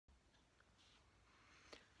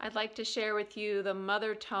I'd like to share with you the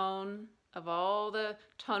mother tone of all the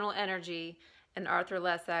tonal energy in Arthur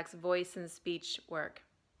Lessac's voice and speech work.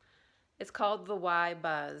 It's called the Y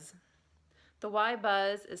buzz. The Y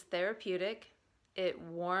buzz is therapeutic. It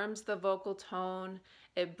warms the vocal tone.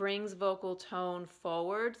 It brings vocal tone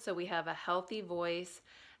forward so we have a healthy voice,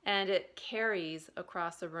 and it carries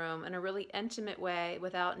across the room in a really intimate way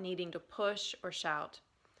without needing to push or shout.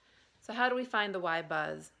 So how do we find the Y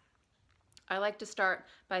buzz? I like to start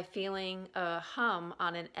by feeling a hum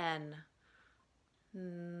on an N.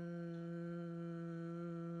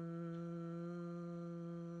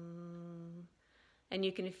 And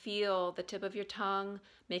you can feel the tip of your tongue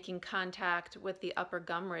making contact with the upper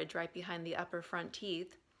gum ridge right behind the upper front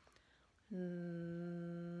teeth.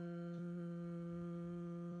 And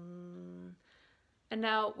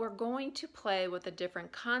now we're going to play with a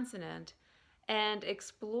different consonant and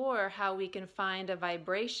explore how we can find a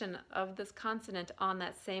vibration of this consonant on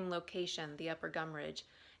that same location, the upper gum ridge.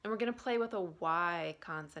 And we're going to play with a Y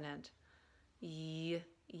consonant. Y,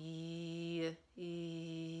 y,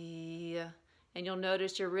 y. And you'll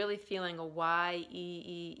notice you're really feeling a Y, E,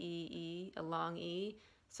 E, E, E, a long E.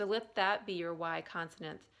 So let that be your Y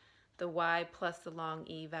consonant, the Y plus the long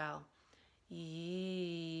E vowel. Y,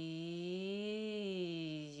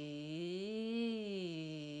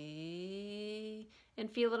 and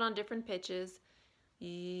feel it on different pitches. Y,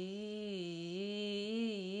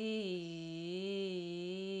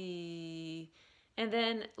 and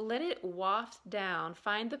then let it waft down.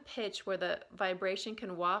 Find the pitch where the vibration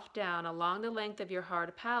can waft down along the length of your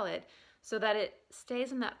hard palate so that it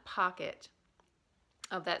stays in that pocket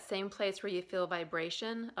of that same place where you feel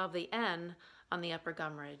vibration of the N on the upper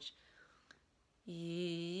gum ridge.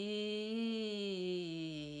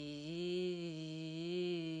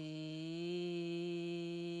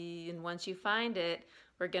 And once you find it,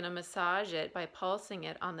 we're going to massage it by pulsing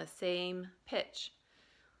it on the same pitch.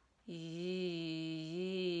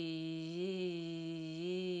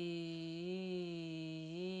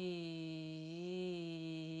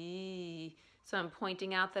 So I'm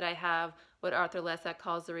pointing out that I have what Arthur Lessac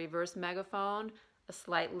calls the reverse megaphone, a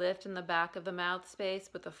slight lift in the back of the mouth space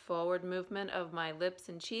with a forward movement of my lips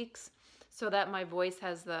and cheeks so that my voice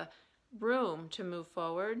has the room to move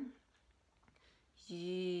forward. I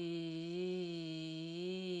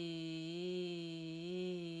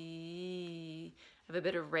have a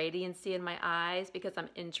bit of radiancy in my eyes because I'm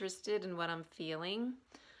interested in what I'm feeling.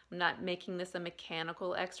 I'm not making this a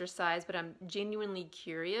mechanical exercise, but I'm genuinely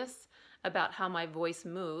curious about how my voice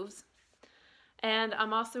moves. And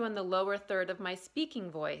I'm also in the lower third of my speaking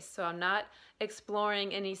voice, so I'm not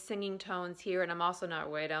exploring any singing tones here, and I'm also not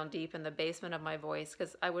way down deep in the basement of my voice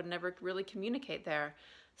because I would never really communicate there.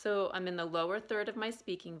 So I'm in the lower third of my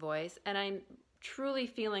speaking voice, and I'm truly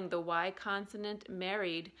feeling the Y consonant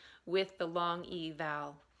married with the long E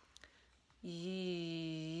vowel.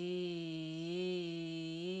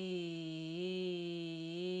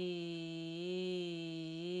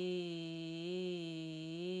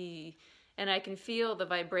 And I can feel the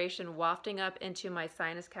vibration wafting up into my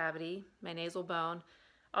sinus cavity, my nasal bone,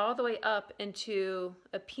 all the way up into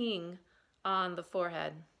a ping on the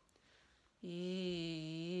forehead.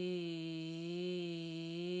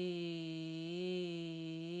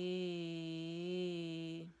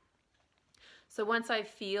 So once I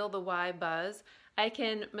feel the Y buzz, I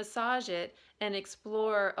can massage it and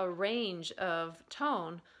explore a range of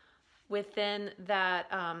tone within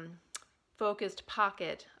that focused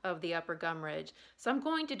pocket of the upper gum ridge. So I'm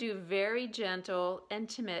going to do very gentle,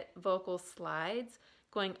 intimate vocal slides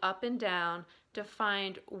going up and down to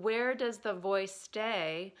find where does the voice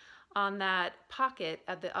stay on that pocket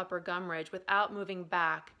at the upper gum ridge without moving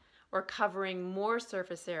back or covering more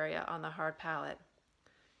surface area on the hard palate.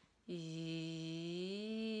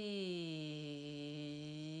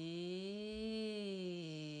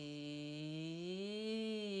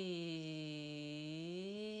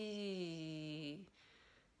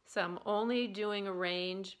 So I'm only doing a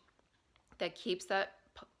range that keeps that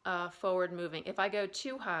forward moving. If I go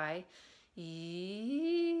too high,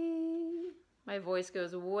 my voice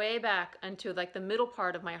goes way back into like the middle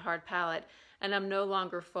part of my hard palate, and I'm no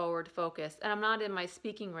longer forward focused. And I'm not in my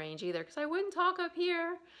speaking range either because I wouldn't talk up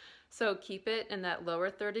here. So keep it in that lower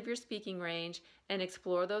third of your speaking range and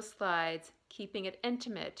explore those slides, keeping it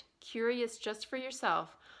intimate, curious just for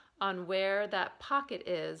yourself on where that pocket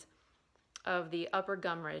is of the upper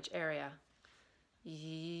gum ridge area.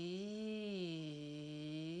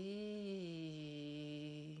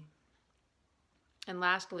 And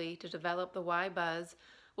lastly, to develop the Y buzz,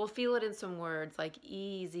 we'll feel it in some words like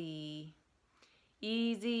easy,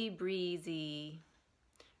 easy breezy,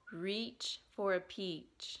 reach for a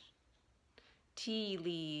peach, tea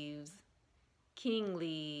leaves,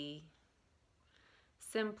 kingly,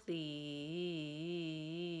 simply.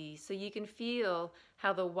 So you can feel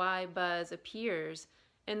how the Y buzz appears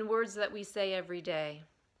in words that we say every day.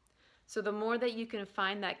 So the more that you can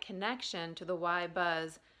find that connection to the Y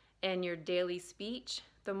buzz in your daily speech,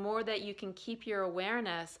 the more that you can keep your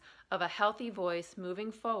awareness of a healthy voice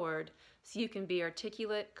moving forward so you can be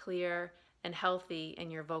articulate, clear, and healthy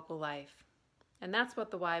in your vocal life. And that's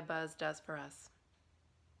what the Y buzz does for us.